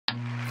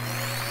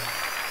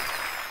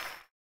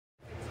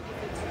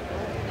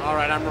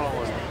Alright, I'm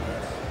rolling.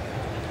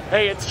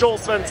 Hey, it's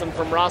Svendsen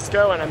from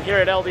Rosco, and I'm here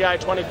at LDI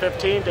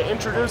 2015 to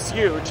introduce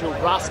you to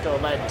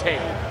RoscoLED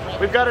Tape.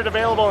 We've got it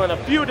available in a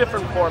few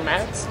different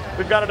formats.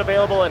 We've got it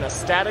available in a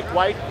static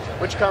white,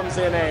 which comes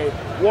in a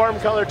warm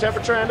color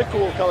temperature and a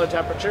cool color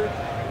temperature.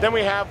 Then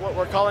we have what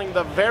we're calling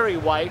the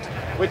VariWhite,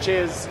 which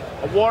is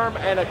a warm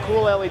and a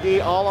cool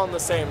LED all on the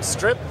same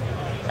strip.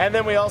 And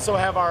then we also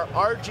have our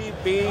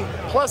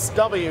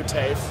RGB+W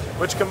tape,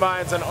 which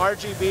combines an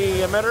RGB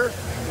emitter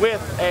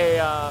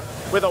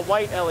with a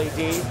white LED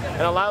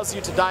and allows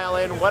you to dial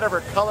in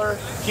whatever color,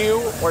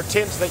 hue, or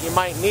tint that you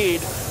might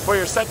need for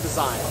your set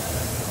design.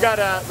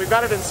 We've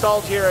got it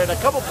installed here in a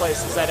couple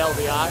places at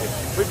LDI.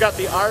 We've got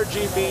the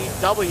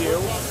RGB+W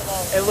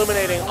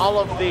illuminating all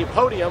of the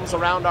podiums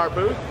around our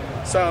booth.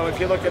 So if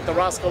you look at the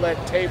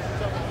RoscoLED Tape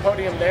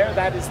podium there,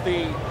 that is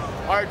the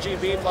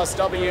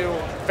RGB+W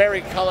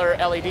VariColor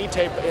LED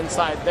tape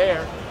inside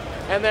there.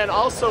 And then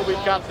also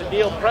we've got the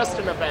Neil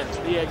Preston event,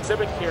 the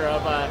exhibit here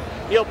of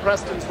Neil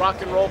Preston's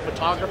rock and roll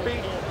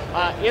photography.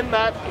 In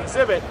that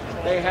exhibit,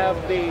 they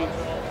have the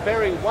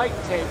VariWhite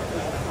tape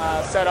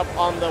set up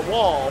on the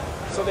wall.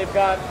 So they've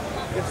got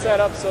it set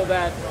up so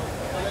that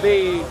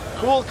the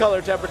cool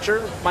color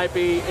temperature might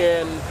be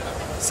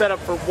set up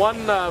for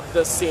one of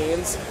the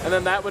scenes, and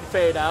then that would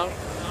fade out.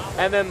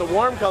 And then the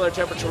warm color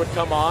temperature would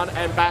come on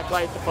and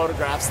backlight the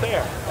photographs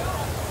there.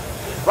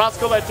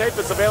 RoscoLED Tape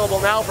is available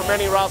now from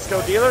any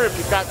Rosco dealer. If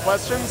you've got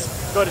questions,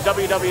 go to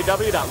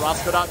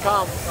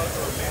www.rosco.com.